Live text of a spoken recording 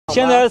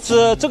现在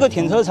是这个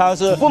停车场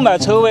是不买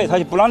车位，他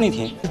就不让你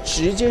停，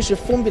直接是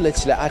封闭了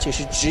起来，而且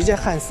是直接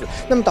焊死，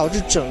那么导致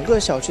整个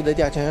小区的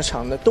地下停车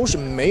场呢都是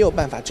没有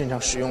办法正常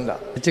使用的。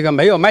这个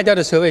没有卖掉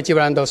的车位基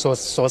本上都锁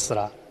死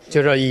了，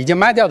就是已经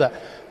卖掉的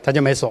他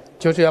就没锁，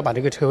就是要把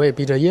这个车位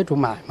逼着业主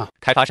买嘛。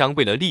开发商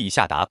为了利益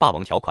下达霸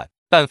王条款，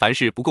但凡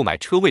是不购买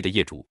车位的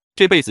业主，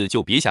这辈子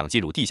就别想进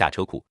入地下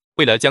车库。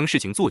为了将事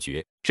情做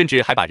绝，甚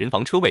至还把人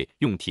防车位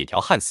用铁条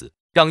焊死，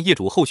让业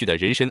主后续的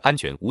人身安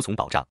全无从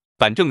保障。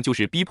反正就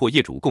是逼迫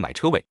业主购买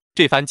车位，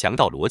这番强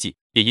盗逻辑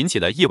也引起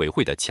了业委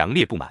会的强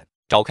烈不满，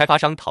找开发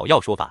商讨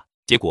要说法，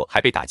结果还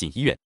被打进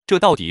医院。这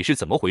到底是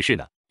怎么回事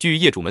呢？据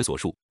业主们所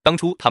述，当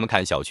初他们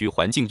看小区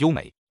环境优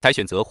美，才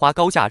选择花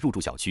高价入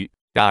住小区。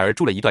然而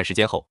住了一段时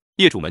间后，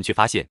业主们却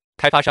发现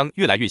开发商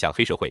越来越像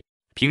黑社会，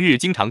平日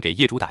经常给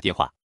业主打电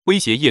话，威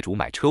胁业主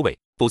买车位，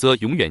否则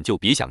永远就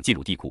别想进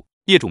入地库。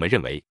业主们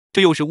认为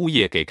这又是物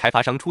业给开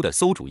发商出的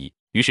馊主意，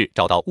于是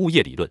找到物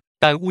业理论，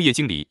但物业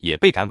经理也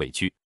倍感委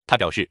屈。他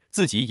表示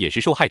自己也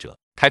是受害者，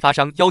开发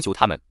商要求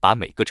他们把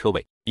每个车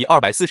位以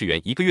240元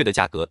1个月的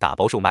价格打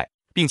包售卖，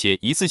并且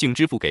一次性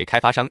支付给开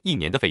发商1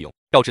年的费用。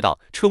要知道，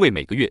车位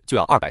每个月就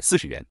要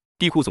240元，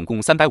地库总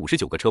共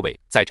359个车位，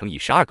再乘以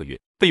12个月，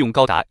费用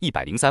高达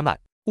103万。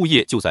物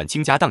业就算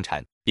倾家荡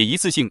产，也一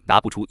次性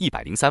拿不出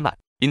103万，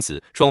因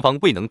此双方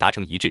未能达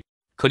成一致。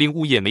可令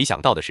物业没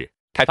想到的是，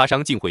开发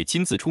商竟会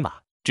亲自出马，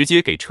直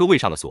接给车位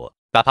上了锁，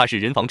哪怕是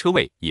人防车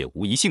位也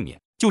无一幸免，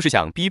就是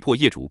想逼迫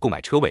业主购买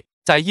车位。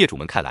在业主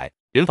们看来，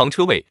人防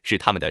车位是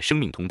他们的生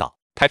命通道，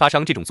开发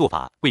商这种做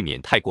法未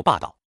免太过霸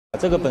道。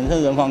这个本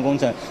身人防工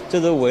程就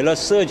是为了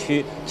社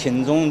区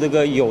群众这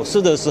个有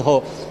事的时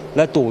候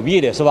来躲避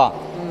的，是吧？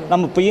那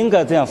么不应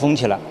该这样封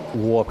起来。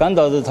我感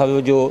到他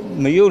说就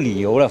没有理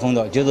由来封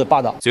的，就是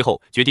霸道。随后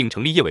决定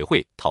成立业委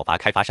会讨伐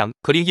开发商。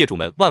可令业主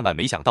们万万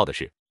没想到的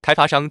是，开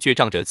发商却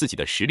仗着自己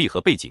的实力和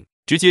背景，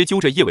直接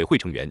揪着业委会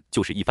成员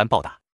就是一番暴打。